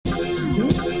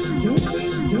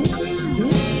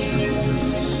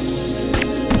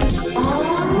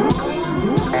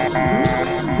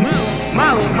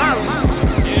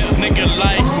Nigga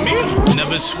like me,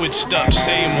 never switched up,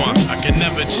 same one. I can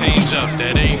never change up,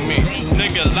 that ain't me.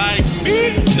 Nigga like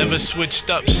me, never switched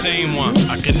up, same one.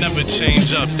 I can never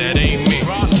change up, that ain't me.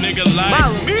 Nigga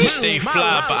like me, stay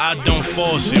fly, but I don't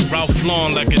force it. Ralph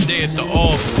Lauren like a day at the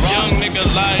office. Young nigga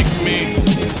like me.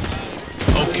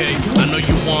 Okay, I know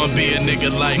you wanna be a nigga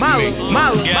like me.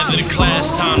 Gather the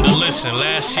class, time to listen.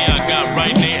 Last year I got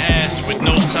right in they ass with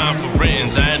no time for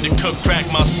writtens. I had to cook crack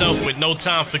myself with no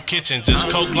time for kitchen.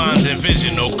 Just coke lines and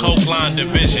vision, no coke line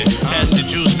division. Pass the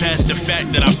juice, pass the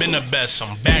fact that I've been the best.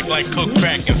 I'm back like cook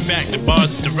crack. In fact, the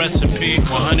bars is the recipe.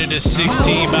 116,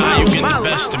 but how you get the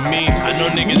best of me? I know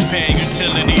niggas paying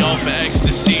utility off of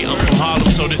ecstasy. I'm from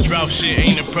Harlem, so this Ralph shit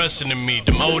ain't impressing to me.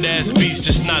 Them old ass beats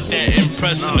just not that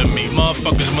impressing to me.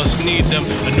 Motherfuckers must need them,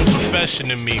 a new profession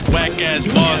to me. Whack ass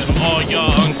bars from all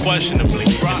y'all unquestionably.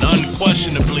 And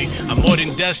unquestionably, I'm more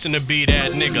than destined to be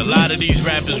that nigga. A lot of these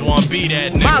rappers wanna be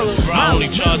that nigga. I only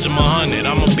charge them 100,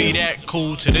 I'ma be that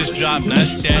cool to this drop.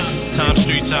 That's that, times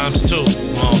 3 times 2.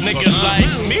 Nigga like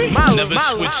me, never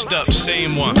switched up,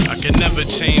 same one. I can never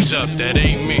change up, that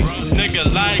ain't me. Nigga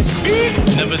like me,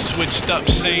 never switched up,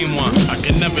 same one. I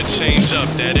can never change up,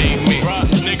 that ain't me.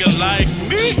 Nigga like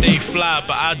me, stay fly,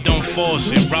 but I don't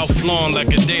force it. Ralph Lauren like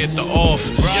a day at the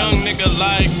office. Young nigga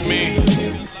like me.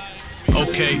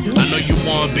 Okay, I know you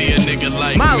wanna be a nigga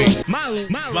like me.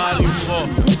 Volume 4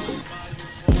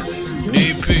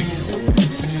 EP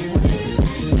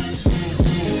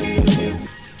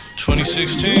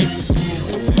 2016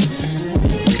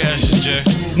 Cash is J.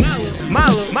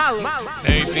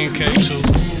 Everything came to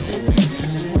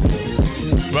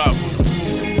Rob.